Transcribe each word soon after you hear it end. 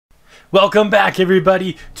Welcome back,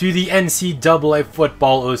 everybody, to the NCAA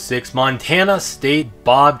Football 06 Montana State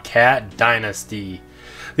Bobcat Dynasty.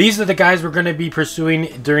 These are the guys we're going to be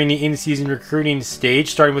pursuing during the in-season recruiting stage,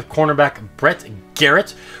 starting with cornerback Brett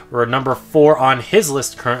Garrett. We're number 4 on his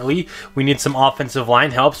list currently. We need some offensive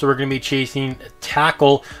line help, so we're going to be chasing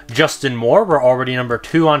tackle Justin Moore. We're already number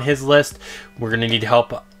 2 on his list. We're going to need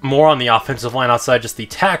help more on the offensive line outside just the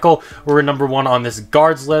tackle. We're number 1 on this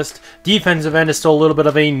guards list. Defensive end is still a little bit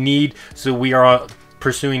of a need, so we are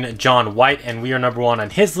pursuing John White, and we are number 1 on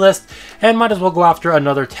his list, and might as well go after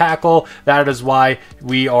another tackle. That is why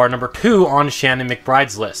we are number 2 on Shannon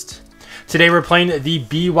McBride's list. Today we're playing the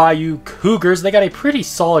BYU Cougars. They got a pretty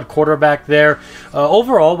solid quarterback there.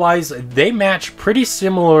 Overall wise, they match pretty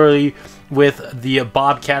similarly with the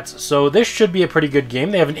Bobcats, so this should be a pretty good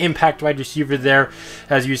game. They have an impact wide receiver there,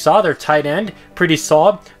 as you saw. Their tight end, pretty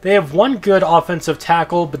solid. They have one good offensive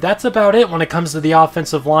tackle, but that's about it when it comes to the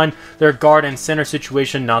offensive line. Their guard and center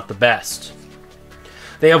situation, not the best.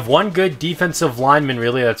 They have one good defensive lineman,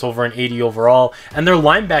 really, that's over an 80 overall, and their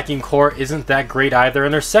linebacking core isn't that great either,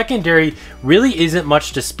 and their secondary really isn't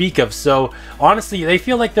much to speak of. So honestly, they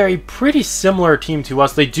feel like they're a pretty similar team to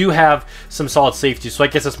us. They do have some solid safety, so I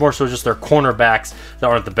guess it's more so just their cornerbacks that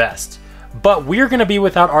aren't the best. But we're going to be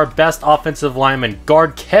without our best offensive lineman,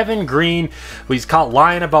 guard Kevin Green, who he's caught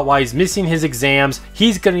lying about why he's missing his exams.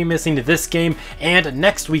 He's going to be missing this game and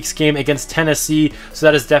next week's game against Tennessee, so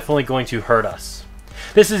that is definitely going to hurt us.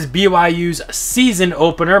 This is BYU's season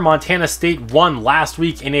opener. Montana State won last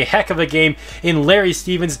week in a heck of a game in Larry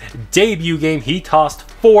Stevens' debut game. He tossed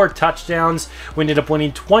 4 touchdowns. We ended up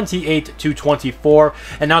winning 28-24.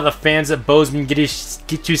 And now the fans at Bozeman get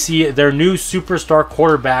to see their new superstar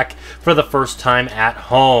quarterback for the first time at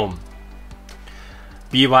home.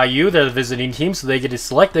 BYU, they're the visiting team, so they get to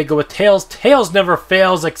select. They go with Tails. Tails never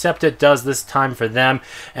fails, except it does this time for them.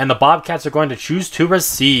 And the Bobcats are going to choose to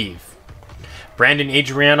receive. Brandon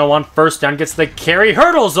Adriano on first down gets the carry,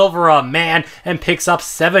 hurdles over a man, and picks up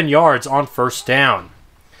 7 yards on first down.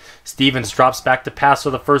 Stevens drops back to pass for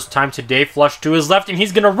the first time today, flush to his left, and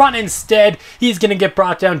he's going to run instead. He's going to get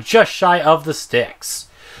brought down just shy of the sticks.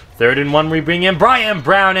 3rd and 1, we bring in Brian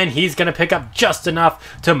Brown, and he's going to pick up just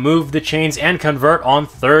enough to move the chains and convert on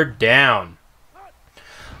 3rd down.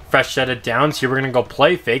 Fresh set of downs here. We're going to go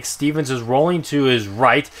play fake. Stevens is rolling to his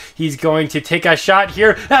right. He's going to take a shot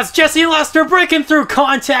here. That's Jesse Lester breaking through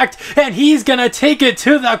contact, and he's going to take it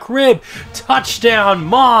to the crib. Touchdown,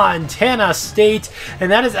 Montana State.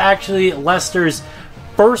 And that is actually Lester's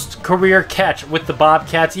first career catch with the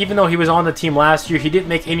Bobcats. Even though he was on the team last year, he didn't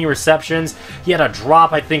make any receptions. He had a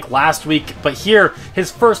drop, I think, last week. But here,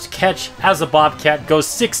 his first catch as a Bobcat goes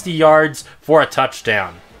 60 yards for a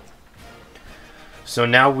touchdown. So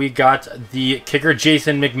now we got the kicker,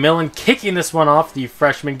 Jason McMillan, kicking this one off. The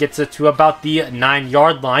freshman gets it to about the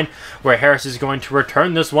 9-yard line, where Harris is going to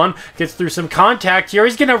return this one. Gets through some contact here.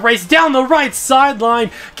 He's going to race down the right sideline.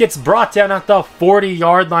 Gets brought down at the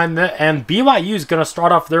 40-yard line. And BYU is going to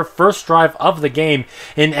start off their first drive of the game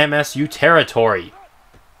in MSU territory.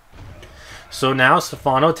 So now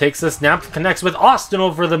Stefano takes the snap, connects with Austin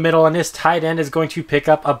over the middle, and his tight end is going to pick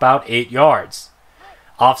up about 8 yards.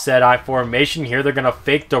 Offset I formation here. They're going to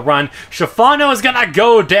fake the run. Shafano is going to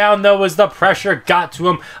go down, though, as the pressure got to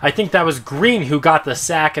him. I think that was Green who got the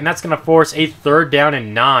sack, and that's going to force a 3rd down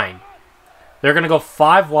and 9. They're going to go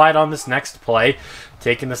 5 wide on this next play.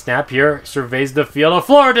 Taking the snap here, surveys the field. A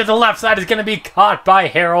floor to the left side is going to be caught by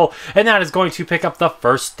Harrell, and that is going to pick up the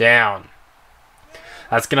 1st down.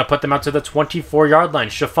 That's going to put them out to the 24-yard line.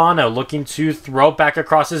 Shafano looking to throw back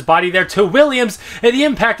across his body there to Williams. And the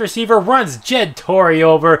impact receiver runs Jed Torrey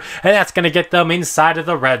over. And that's going to get them inside of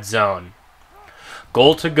the red zone.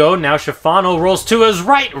 Goal to go. Now Shafano rolls to his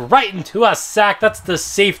right into a sack. That's the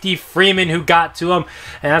safety Freeman who got to him.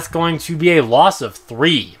 And that's going to be a loss of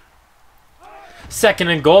 3.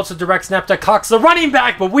 2nd and goal. It's a direct snap to Cox, the running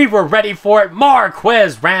back. But we were ready for it.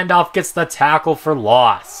 Marquez Randolph gets the tackle for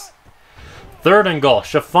loss. 3rd and goal.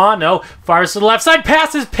 Shafano fires to the left side.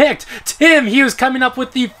 Pass is picked. Tim Hughes coming up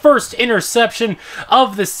with the first interception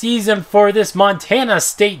of the season for this Montana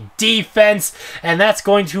State defense. And that's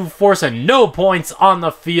going to force a no points on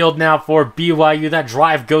the field now for BYU. That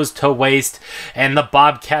drive goes to waste. And the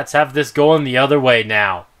Bobcats have this going the other way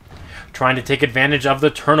now. Trying to take advantage of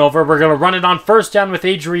the turnover. We're going to run it on 1st down with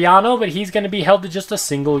Adriano, but he's going to be held to just a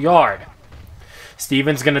single yard.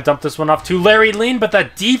 Stevens going to dump this one off to Larry Lean, but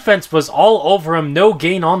the defense was all over him. No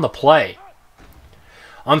gain on the play.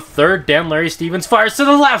 On 3rd down, Larry Stevens fires to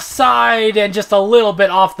the left side and just a little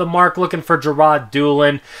bit off the mark, looking for Gerard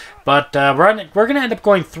Doolin. But we're going to end up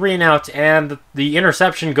going 3 and out, and the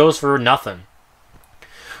interception goes for nothing.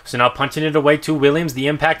 So now punching it away to Williams, the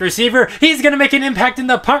impact receiver. He's going to make an impact in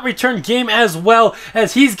the punt return game as well,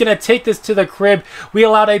 as he's going to take this to the crib. We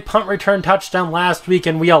allowed a punt return touchdown last week,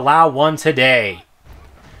 and we allow one today.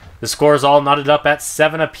 The score is all knotted up at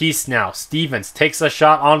 7 apiece now. Stevens takes a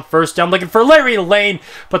shot on first down, looking for Larry Lane,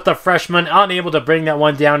 but the freshman unable to bring that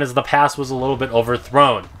one down as the pass was a little bit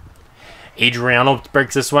overthrown. Adriano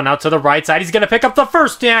breaks this one out to the right side. He's going to pick up the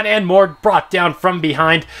first down, and more brought down from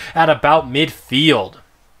behind at about midfield.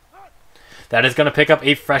 That is going to pick up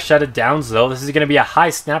a fresh set of downs, though. This is going to be a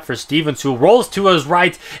high snap for Stevens, who rolls to his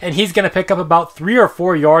right, and he's going to pick up about 3 or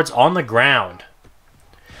 4 yards on the ground.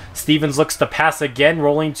 Stevens looks to pass again,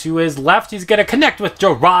 rolling to his left. He's going to connect with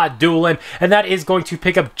Gerard Doolin, and that is going to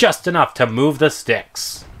pick up just enough to move the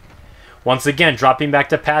sticks. Once again, dropping back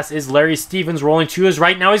to pass is Larry Stevens, rolling to his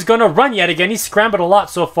right. Now he's going to run yet again. He's scrambled a lot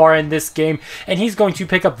so far in this game, and he's going to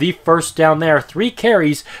pick up the first down there. 3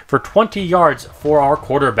 carries for 20 yards for our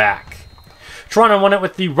quarterback. Toronto won it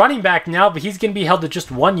with the running back now, but he's going to be held to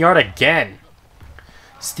just 1 yard again.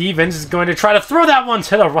 Stevens is going to try to throw that one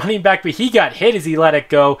to the running back, but he got hit as he let it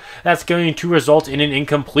go. That's going to result in an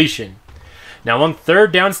incompletion. Now on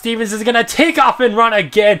third down, Stevens is going to take off and run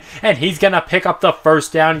again, and he's going to pick up the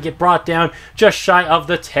first down and get brought down just shy of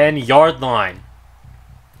the 10-yard line.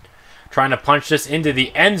 Trying to punch this into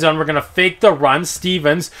the end zone. We're going to fake the run.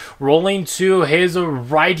 Stevens rolling to his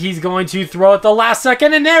right. He's going to throw at the last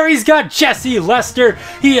second, and there he's got Jesse Lester.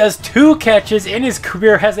 He has 2 catches in his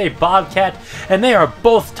career as a Bobcat, and they are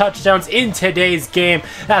both touchdowns in today's game.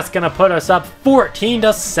 That's going to put us up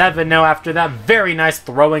 14-7 now after that very nice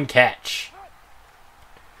throw and catch.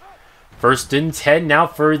 1st and 10 now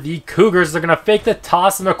for the Cougars. They're going to fake the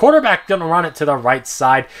toss, and the quarterback going to run it to the right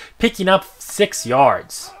side, picking up 6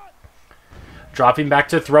 yards. Dropping back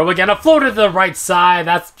to throw again. A floater to the right side.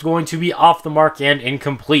 That's going to be off the mark and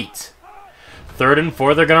incomplete. 3rd and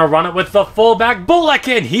 4. They're going to run it with the fullback, Bullock,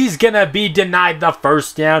 and he's going to be denied the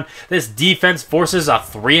first down. This defense forces a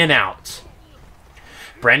 3-and-out.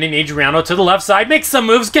 Brandon Adriano to the left side. Makes some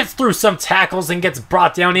moves. Gets through some tackles and gets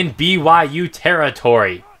brought down in BYU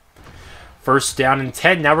territory. 1st down and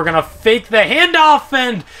 10. Now we're going to fake the handoff,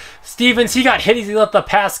 and Stevens, he got hit as he let the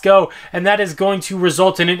pass go, and that is going to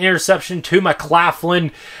result in an interception to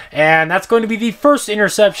McLaughlin, and that's going to be the first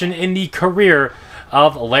interception in the career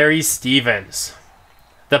of Larry Stevens.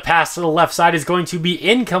 The pass to the left side is going to be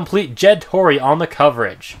incomplete. Jed Torrey on the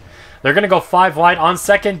coverage. They're going to go 5 wide on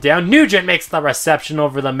 2nd down. Nugent makes the reception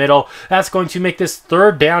over the middle. That's going to make this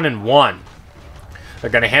 3rd down and 1. They're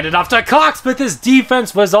going to hand it off to Cox, but this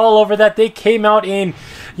defense was all over that. They came out in,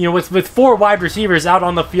 with 4 wide receivers out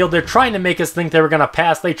on the field. They're trying to make us think they were going to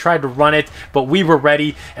pass. They tried to run it, but we were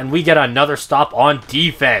ready, and we get another stop on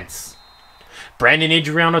defense. Brandon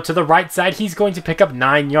Adriano to the right side. He's going to pick up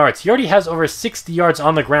 9 yards. He already has over 60 yards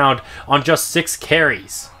on the ground on just 6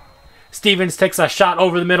 carries. Stevens takes a shot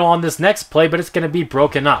over the middle on this next play, but it's going to be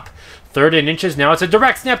broken up. 3rd and inches now. It's a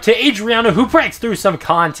direct snap to Adriano, who breaks through some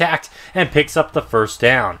contact and picks up the first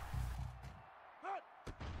down.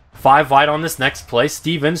 5 wide on this next play.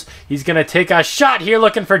 Stevens, he's going to take a shot here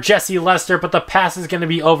looking for Jesse Lester, but the pass is going to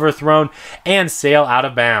be overthrown and sail out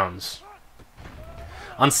of bounds.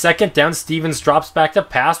 On 2nd down, Stevens drops back to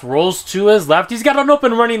pass, rolls to his left. He's got an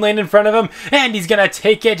open running lane in front of him, and he's going to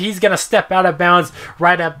take it. He's going to step out of bounds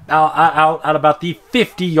right out about the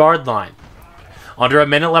 50-yard line. Under a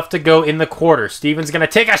minute left to go in the quarter. Stevens going to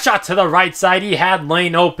take a shot to the right side. He had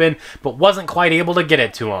lane open, but wasn't quite able to get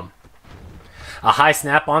it to him. A high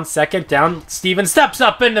snap on 2nd down. Stevens steps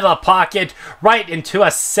up into the pocket, right into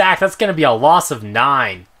a sack. That's going to be a loss of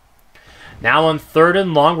 9. Now on 3rd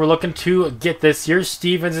and long, we're looking to get this here.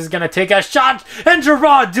 Stevens is going to take a shot, and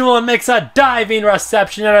Gerard Doolin makes a diving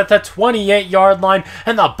reception at the 28-yard line,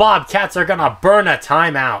 and the Bobcats are going to burn a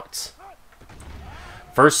timeout.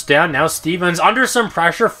 1st down, now Stevens under some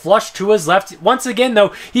pressure, flush to his left. Once again,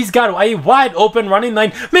 though, he's got a wide open running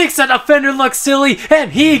lane, makes a defender look silly,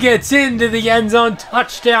 and he gets into the end zone.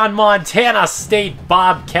 Touchdown, Montana State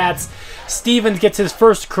Bobcats. Stevens gets his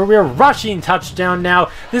first career rushing touchdown now.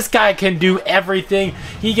 This guy can do everything.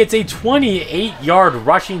 He gets a 28-yard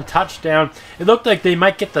rushing touchdown. It looked like they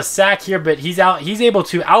might get the sack here, but he's able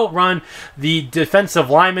to outrun the defensive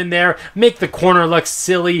lineman there, make the corner look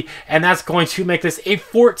silly, and that's going to make this a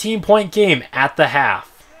 14-point game at the half.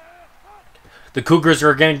 The Cougars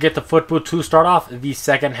are going to get the football to start off the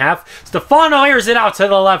second half. Stefano airs it out to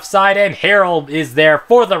the left side, and Harold is there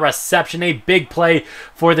for the reception. A big play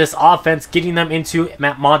for this offense, getting them into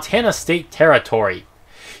Montana State territory.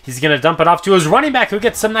 He's going to dump it off to his running back, who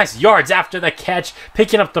gets some nice yards after the catch,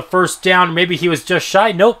 picking up the first down. Maybe he was just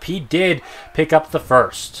shy. Nope, he did pick up the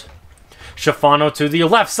first. Schifano to the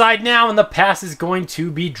left side now, and the pass is going to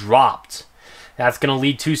be dropped. That's going to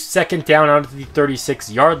lead to second down out of the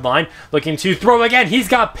 36-yard line. Looking to throw again. He's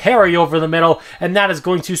got Perry over the middle, and that is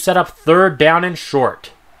going to set up third down and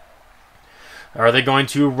short. Are they going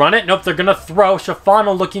to run it? Nope, they're going to throw.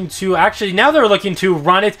 Schifano looking to... Actually, now they're looking to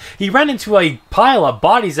run it. He ran into a pile of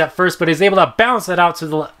bodies at first, but is able to bounce it out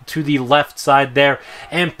to the left side there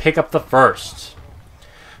and pick up the first.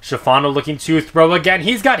 Schifano looking to throw again.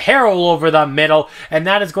 He's got Harrell over the middle, and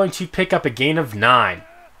that is going to pick up a gain of 9.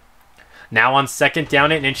 Now on second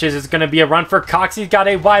down and inches, it's going to be a run for Cox. He's got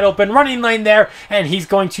a wide open running lane there, and he's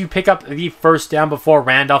going to pick up the first down before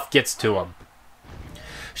Randolph gets to him.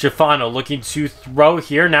 Schifano looking to throw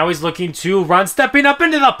here. Now he's looking to run, stepping up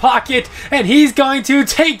into the pocket, and he's going to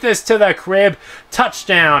take this to the crib.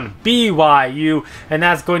 Touchdown, BYU, and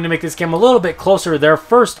that's going to make this game a little bit closer. Their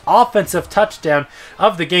first offensive touchdown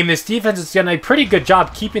of the game. This defense has done a pretty good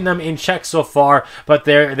job keeping them in check so far, but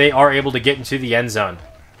they are able to get into the end zone.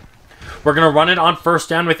 We're going to run it on first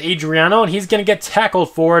down with Adriano, and he's going to get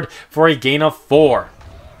tackled forward for a gain of 4.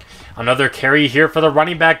 Another carry here for the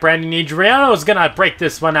running back, Brandon Adriano, is going to break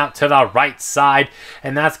this one out to the right side,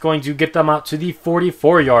 and that's going to get them out to the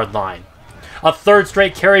 44-yard line. A third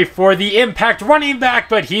straight carry for the impact running back,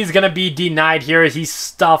 but he's going to be denied here as he's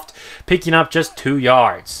stuffed, picking up just 2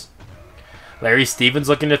 yards. Larry Stevens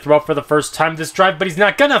looking to throw for the first time this drive, but he's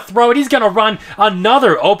not going to throw it. He's going to run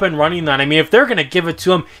another open running line. I mean, if they're going to give it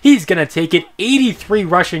to him, he's going to take it. 83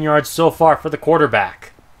 rushing yards so far for the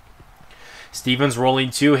quarterback. Stevens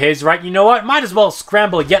rolling to his right. You know what? Might as well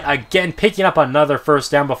scramble yet again, picking up another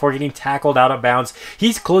first down before getting tackled out of bounds.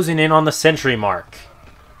 He's closing in on the century mark.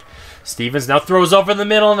 Stevens now throws over the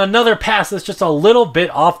middle, and another pass that's just a little bit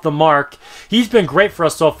off the mark. He's been great for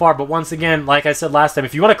us so far, but once again, like I said last time,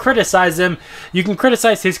 if you want to criticize him, you can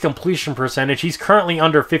criticize his completion percentage. He's currently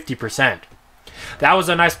under 50%. That was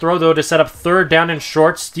a nice throw, though, to set up third down and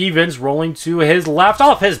short. Stevens rolling to his left.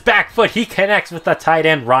 Off his back foot, he connects with the tight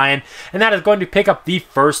end, Ryan, and that is going to pick up the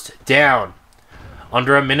first down.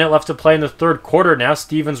 Under a minute left to play in the third quarter now.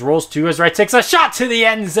 Stevens rolls to his right, takes a shot to the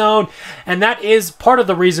end zone, and that is part of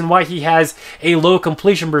the reason why he has a low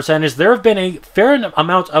completion percentage. There have been a fair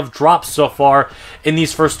amount of drops so far in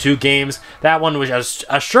these first 2 games. That one was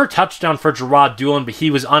a sure touchdown for Gerard Doolin, but he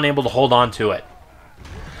was unable to hold on to it.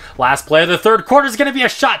 Last play of the third quarter is going to be a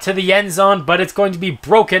shot to the end zone, but it's going to be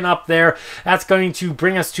broken up there. That's going to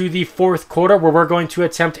bring us to the fourth quarter, where we're going to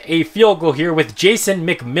attempt a field goal here with Jason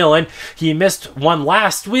McMillan. He missed one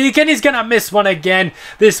last week, and he's going to miss one again.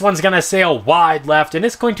 This one's going to sail wide left, and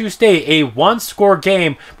it's going to stay a one-score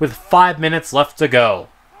game with 5 minutes left to go.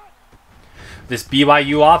 This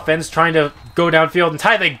BYU offense trying to go downfield and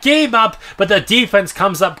tie the game up, but the defense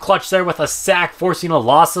comes up clutch there with a sack, forcing a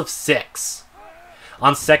loss of 6.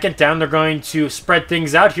 On second down, they're going to spread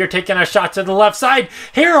things out here, taking a shot to the left side.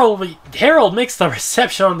 Harold makes the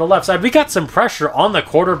reception on the left side. We got some pressure on the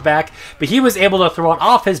quarterback, but he was able to throw it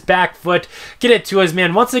off his back foot, get it to his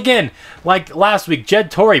man. Once again, like last week, Jed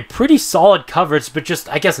Torrey, pretty solid coverage, but just,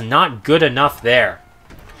 I guess, not good enough there.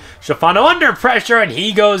 Schifano under pressure, and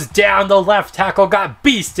he goes down. The left tackle got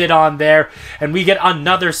beasted on there, and we get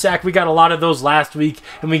another sack. We got a lot of those last week,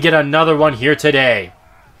 and we get another one here today.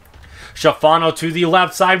 Schifano to the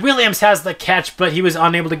left side. Williams has the catch, but he was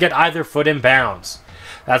unable to get either foot in bounds.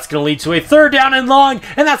 That's going to lead to a third down and long,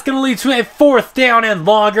 and that's going to lead to a fourth down and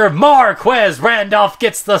longer. Marquez Randolph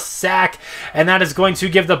gets the sack, and that is going to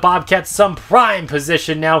give the Bobcats some prime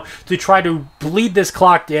position now to try to bleed this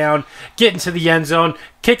clock down, get into the end zone,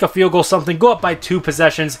 kick a field goal, something, go up by 2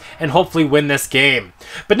 possessions, and hopefully win this game.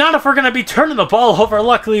 But not if we're going to be turning the ball over.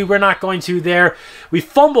 Luckily, we're not going to there. We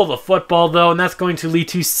fumble the football, though, and that's going to lead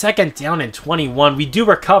to second down and 21. We do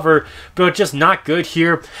recover, but just not good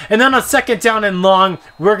here. And then on second down and long,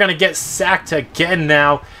 we're going to get sacked again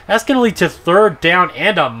now. That's going to lead to third down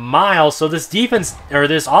and a mile. So this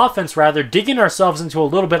offense, digging ourselves into a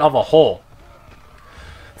little bit of a hole.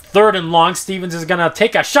 Third and long, Stevens is going to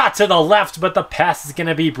take a shot to the left, but the pass is going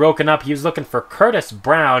to be broken up. He was looking for Curtis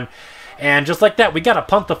Brown, and just like that, we got to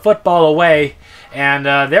punt the football away, and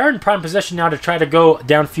they're in prime position now to try to go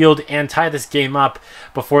downfield and tie this game up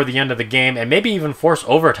before the end of the game, and maybe even force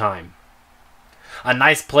overtime. A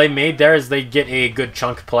nice play made there as they get a good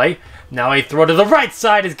chunk play. Now a throw to the right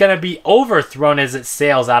side is going to be overthrown as it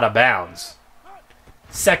sails out of bounds.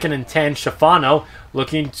 Second and 10, Schifano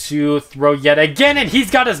looking to throw yet again, and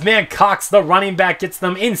he's got his man Cox. The running back gets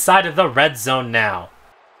them inside of the red zone now.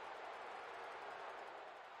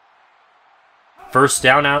 First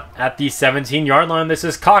down out at the 17-yard line. This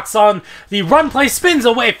is Cox on the run play, spins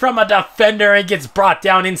away from a defender and gets brought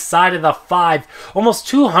down inside of the 5. Almost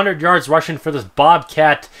 200 yards rushing for this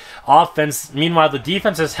Bobcat offense. Meanwhile, the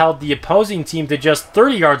defense has held the opposing team to just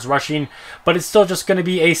 30 yards rushing, but it's still just going to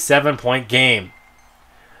be a 7-point game.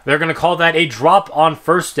 They're going to call that a drop on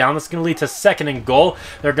first down. That's going to lead to 2nd and goal.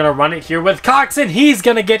 They're going to run it here with Cox, and he's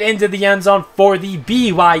going to get into the end zone for the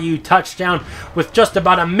BYU touchdown with just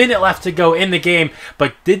about a minute left to go in the game.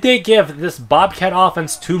 But did they give this Bobcat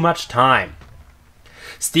offense too much time?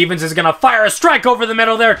 Stevens is going to fire a strike over the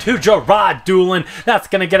middle there to Gerard Doolin. That's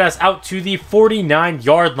going to get us out to the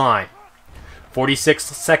 49-yard line. 46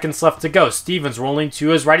 seconds left to go. Stevens rolling to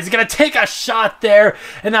his right. He's going to take a shot there,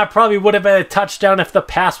 and that probably would have been a touchdown if the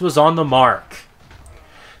pass was on the mark.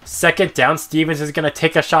 2nd down. Stevens is going to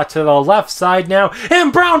take a shot to the left side now,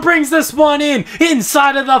 and Brown brings this one in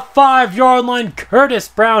inside of the 5-yard line. Curtis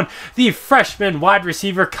Brown, the freshman wide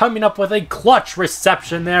receiver, coming up with a clutch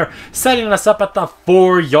reception there, setting us up at the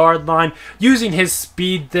 4-yard line, using his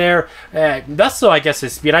speed there. That's so I guess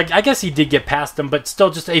his speed. I guess he did get past him, but still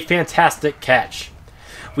just a fantastic catch.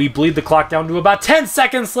 We bleed the clock down to about 10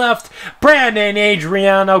 seconds left. Brandon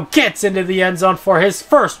Adriano gets into the end zone for his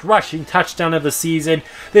first rushing touchdown of the season.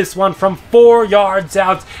 This one from 4 yards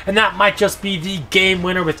out, and that might just be the game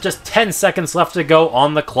winner with just 10 seconds left to go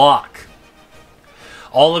on the clock.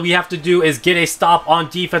 All we have to do is get a stop on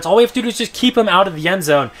defense. All we have to do is just keep him out of the end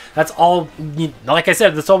zone. That's all, like I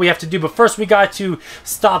said, that's all we have to do. But first we got to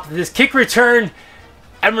stop this kick return,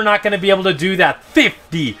 and we're not going to be able to do that.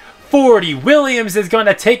 50-40. Williams is going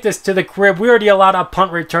to take this to the crib. We already allowed a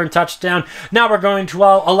punt return touchdown. Now we're going to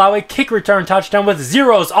allow a kick return touchdown with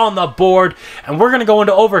zeros on the board. And we're going to go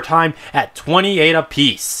into overtime at 28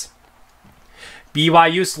 apiece.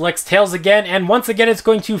 BYU selects tails again, and once again it's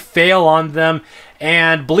going to fail on them.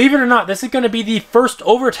 And believe it or not, this is going to be the first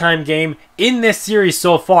overtime game in this series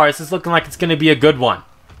so far. This is looking like it's going to be a good one.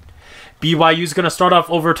 BYU is going to start off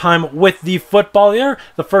overtime with the football there.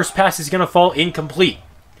 The first pass is going to fall incomplete.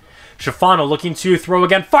 Schifano looking to throw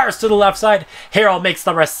again, fires to the left side. Harrell makes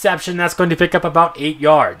the reception. That's going to pick up about 8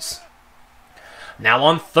 yards. Now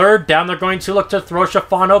on 3rd down, they're going to look to throw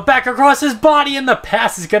Schifano back across his body, and the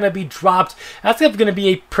pass is going to be dropped. That's going to be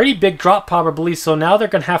a pretty big drop probably, so now they're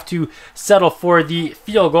going to have to settle for the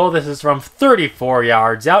field goal. This is from 34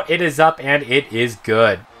 yards out. It is up, and it is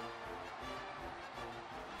good.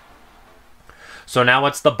 So now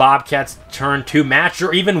it's the Bobcats' turn to match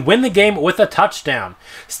or even win the game with a touchdown.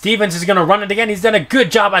 Stevens is going to run it again. He's done a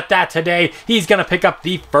good job at that today. He's going to pick up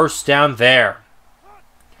the first down there.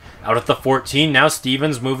 Out at the 14 now,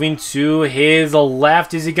 Stevens moving to his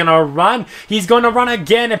left. Is he going to run? He's going to run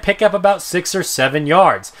again and pick up about 6 or 7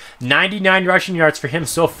 yards. 99 rushing yards for him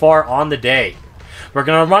so far on the day. We're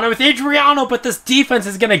going to run it with Adriano, but this defense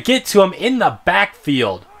is going to get to him in the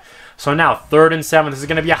backfield. So now 3rd and 7. This is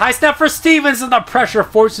going to be a high snap for Stevens, and the pressure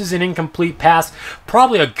forces an incomplete pass.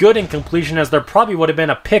 Probably a good incompletion, as there probably would have been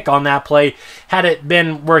a pick on that play had it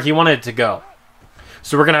been where he wanted it to go.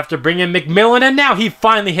 So we're going to have to bring in McMillan, and now he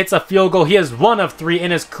finally hits a field goal. He is 1 of 3 in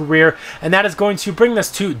his career, and that is going to bring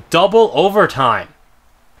this to double overtime.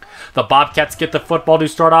 The Bobcats get the football to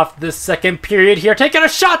start off this second period here. Taking a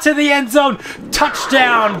shot to the end zone.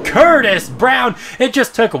 Touchdown, Curtis Brown. It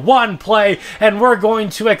just took one play, and we're going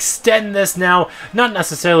to extend this now. Not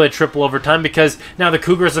necessarily a triple overtime, because now the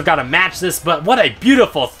Cougars have got to match this, but what a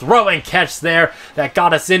beautiful throw and catch there that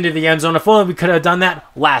got us into the end zone. If only we could have done that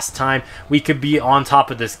last time, we could be on top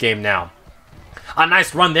of this game now. A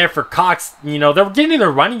nice run there for Cox. You know, they're getting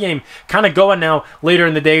their running game kind of going now later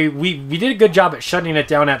in the day. We did a good job at shutting it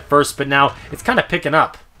down at first, but now it's kind of picking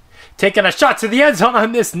up. Taking a shot to the end zone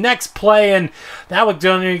on this next play, and that's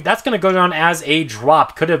going to go down as a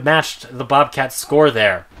drop. Could have matched the Bobcats' score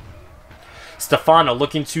there. Stefano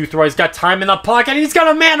looking to throw. He's got time in the pocket. He's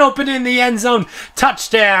got a man open in the end zone.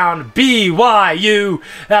 Touchdown, BYU.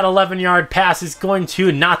 That 11-yard pass is going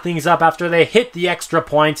to knot things up after they hit the extra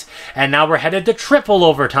point. And now we're headed to triple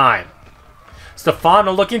overtime.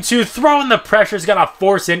 Stefano looking to throw, and the pressure is going to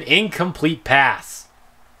force an incomplete pass.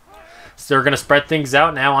 So they're going to spread things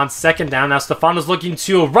out now on 2nd down. Now Stefano's looking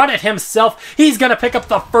to run it himself. He's going to pick up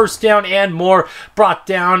the first down and more. Brought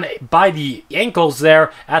down by the ankles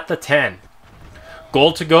there at the 10.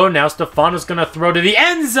 Goal to go now. Stefano's going to throw to the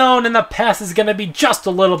end zone, and the pass is going to be just a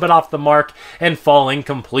little bit off the mark and fall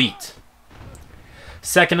incomplete.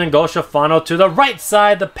 2nd and goal. Stefano to the right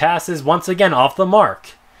side. The pass is once again off the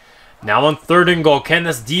mark. Now on 3rd and goal, can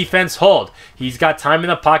this defense hold? He's got time in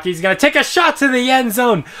the pocket. He's going to take a shot to the end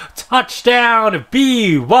zone. Touchdown,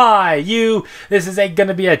 BYU. This is going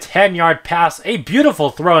to be a 10-yard pass. A beautiful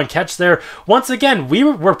throw and catch there. Once again, we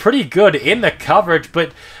were pretty good in the coverage,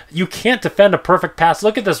 but you can't defend a perfect pass.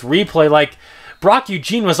 Look at this replay. Like, Brock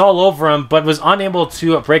Eugene was all over him, but was unable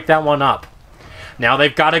to break that one up. Now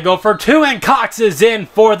they've got to go for 2, and Cox is in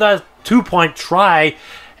for the 2-point try.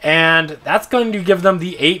 And that's going to give them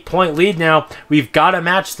the 8-point lead now. We've got to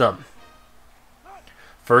match them.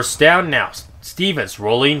 1st down now. Stevens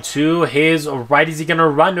rolling to his right. Is he going to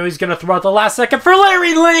run? No, he's going to throw out the last second for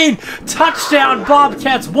Larry Lane. Touchdown,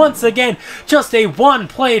 Bobcats once again. Just a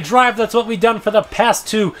one-play drive. That's what we've done for the past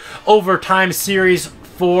 2 overtime series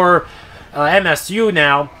for MSU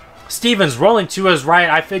now. Stevens rolling to his right.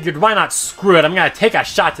 I figured, why not screw it? I'm going to take a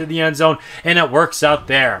shot to the end zone, and it works out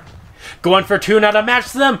there. Going for 2 now to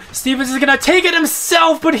match them. Stevens is going to take it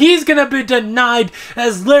himself, but he's going to be denied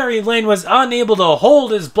as Larry Lane was unable to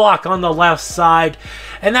hold his block on the left side.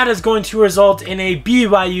 And that is going to result in a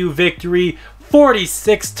BYU victory,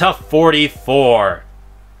 46-44.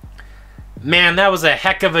 Man, that was a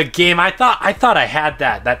heck of a game. I thought I had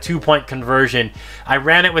that 2-point conversion. I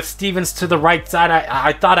ran it with Stevens to the right side.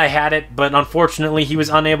 I thought I had it, but unfortunately he was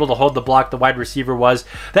unable to hold the block. The wide receiver was.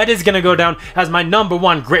 That is going to go down as my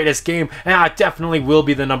 #1 greatest game, and it definitely will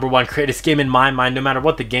be the #1 greatest game in my mind, no matter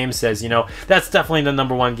what the game says, you know. That's definitely the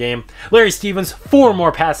 #1 game. Larry Stevens, 4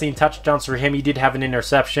 more passing touchdowns for him. He did have an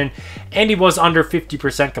interception, and he was under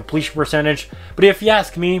 50% completion percentage. But if you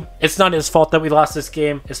ask me, it's not his fault that we lost this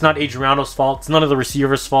game. It's not Adriano's fault. It's none of the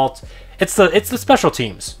receivers' fault. It's the special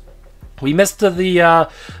teams. We missed the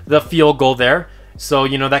field goal there, so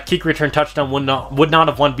you know that kick return touchdown would not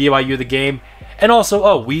have won BYU the game. And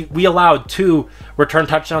also, we allowed 2 return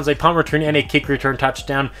touchdowns, a punt return and a kick return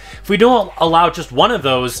touchdown. If we don't allow just one of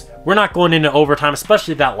those, we're not going into overtime,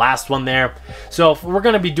 especially that last one there. So if we're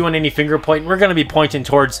going to be doing any finger pointing, we're going to be pointing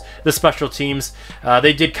towards the special teams.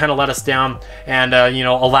 They did kind of let us down and you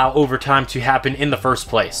know, allow overtime to happen in the first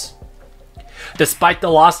place. Despite the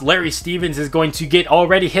loss, Larry Stevens is going to get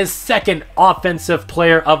already his 2nd Offensive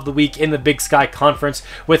Player of the Week in the Big Sky Conference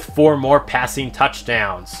with 4 more passing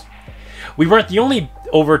touchdowns. We weren't the only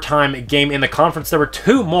overtime game in the conference. There were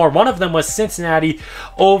 2 more. One of them was Cincinnati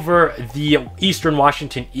over the Eastern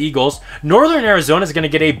Washington Eagles. Northern Arizona is going to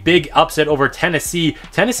get a big upset over Tennessee.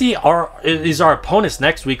 Tennessee is our opponents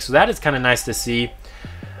next week, so that is kind of nice to see.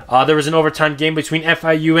 There was an overtime game between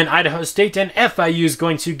FIU and Idaho State, and FIU is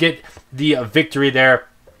going to get the victory there.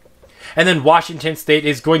 And then Washington State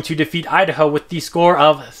is going to defeat Idaho with the score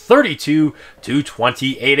of 32-28.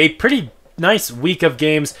 A pretty nice week of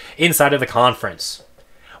games inside of the conference.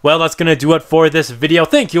 Well, that's going to do it for this video.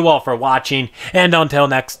 Thank you all for watching, and until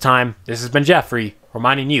next time, this has been Jeffrey,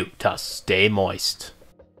 reminding you to stay moist.